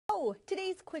So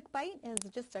today's quick bite is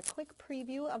just a quick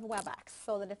preview of WebEx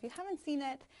so that if you haven't seen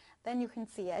it, then you can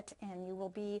see it and you will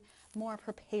be more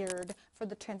prepared for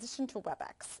the transition to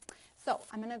WebEx. So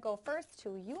I'm going to go first to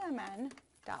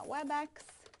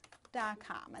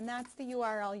umn.webex.com, and that's the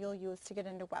URL you'll use to get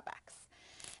into WebEx.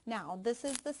 Now, this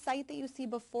is the site that you see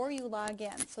before you log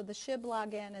in, so the SHIB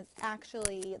login is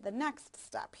actually the next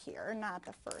step here, not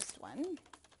the first one.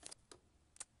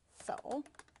 So,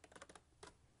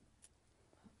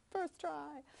 first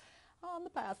try on the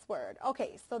password.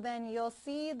 Okay, so then you'll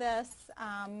see this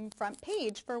front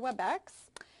page for WebEx.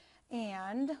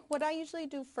 And what I usually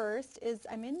do first is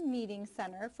I'm in Meeting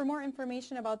Center. For more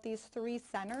information about these three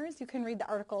centers, you can read the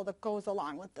article that goes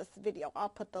along with this video. I'll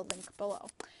put the link below.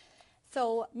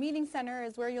 So Meeting Center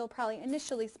is where you'll probably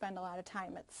initially spend a lot of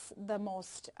time. It's the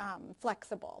most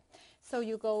flexible. So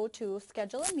you go to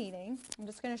Schedule a Meeting. I'm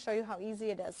just going to show you how easy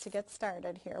it is to get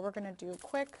started here. We're going to do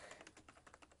quick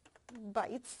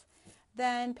bites.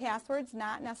 Then passwords,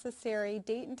 not necessary.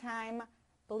 Date and time,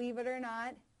 believe it or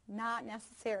not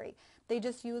necessary. They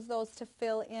just use those to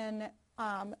fill in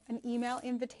an email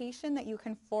invitation that you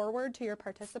can forward to your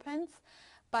participants,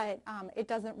 but it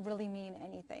doesn't really mean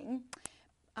anything.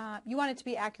 You want it to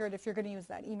be accurate if you're going to use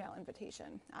that email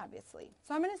invitation, obviously.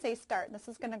 So I'm going to say start. This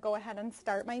is going to go ahead and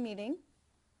start my meeting.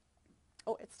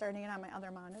 Oh, it's starting it on my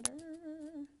other monitor.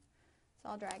 So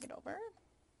I'll drag it over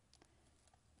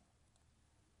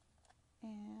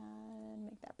and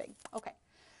make that big. Okay.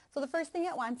 So the first thing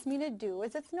it wants me to do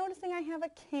is it's noticing I have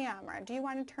a camera. Do you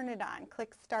want to turn it on?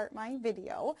 Click Start My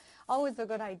Video. Always a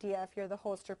good idea if you're the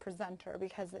host or presenter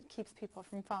because it keeps people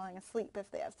from falling asleep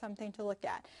if they have something to look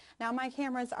at. Now my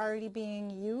camera is already being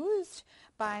used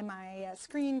by my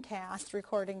screencast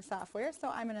recording software, so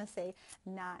I'm going to say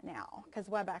not now because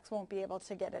WebEx won't be able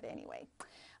to get it anyway.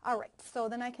 All right, so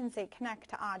then I can say connect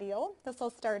to audio. This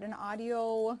will start an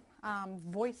audio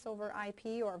voice over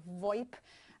IP or VoIP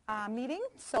meeting.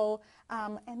 So,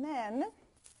 and then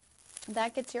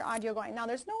that gets your audio going. Now,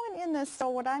 there's no one in this, so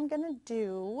what I'm going to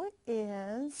do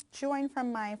is join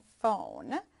from my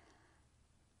phone.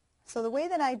 So the way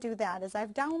that I do that is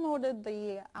I've downloaded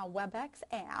the WebEx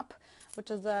app,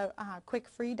 which is a quick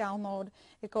free download.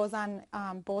 It goes on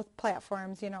both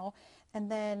platforms, you know. And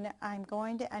then I'm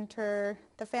going to enter,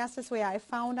 the fastest way I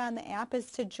found on the app is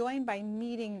to join by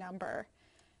meeting number.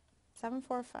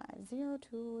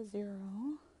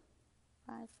 745-020-544.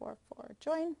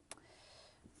 Join.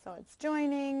 So it's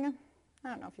joining. I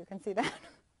don't know if you can see that.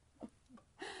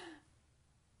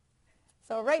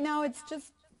 So right now it's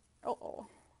just, I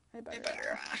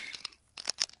better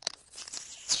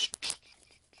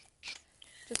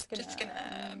just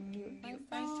gonna mute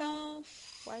myself.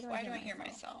 Why do I hear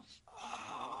myself?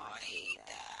 Oh, I hate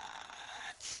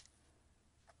that.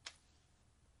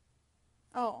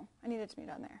 Oh, I need it to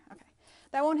mute on there. Okay.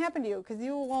 That won't happen to you because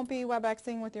you won't be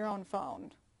WebExing with your own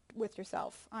phone, with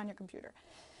yourself on your computer.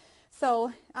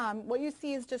 So what you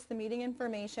see is just the meeting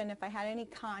information. If I had any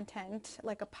content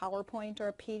like a PowerPoint or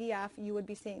a PDF, you would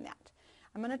be seeing that.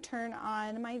 I'm going to turn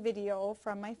on my video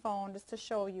from my phone just to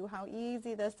show you how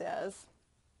easy this is.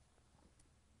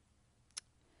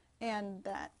 And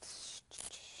that,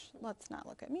 let's not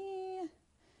look at me.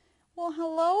 Well,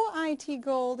 hello, IT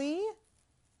Goldie.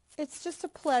 It's just a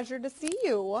pleasure to see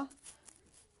you.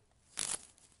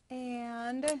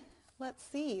 And let's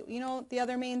see, you know, the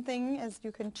other main thing is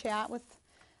you can chat with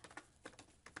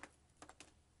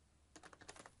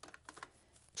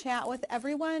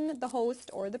everyone, the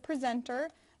host or the presenter.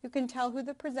 You can tell who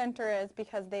the presenter is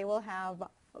because they will have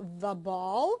the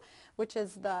ball, which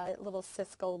is the little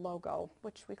Cisco logo,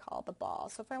 which we call the ball.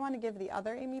 So if I want to give the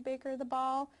other Amy Baker the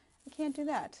ball, I can't do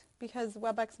that because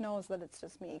WebEx knows that it's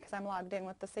just me because I'm logged in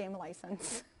with the same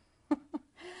license.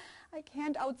 I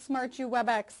can't outsmart you,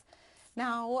 WebEx.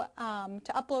 Now,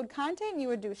 to upload content, you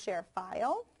would do share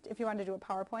file. If you want to do a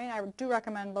PowerPoint, I do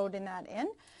recommend loading that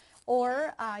in.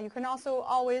 Or you can also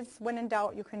always, when in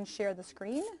doubt, you can share the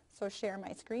screen. So share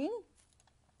my screen.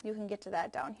 You can get to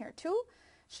that down here too.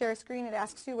 Share screen, it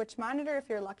asks you which monitor, if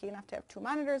you're lucky enough to have 2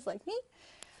 monitors like me.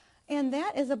 And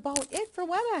that is about it for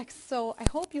WebEx. So I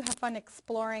hope you have fun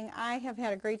exploring. I have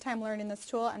had a great time learning this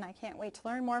tool, and I can't wait to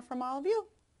learn more from all of you.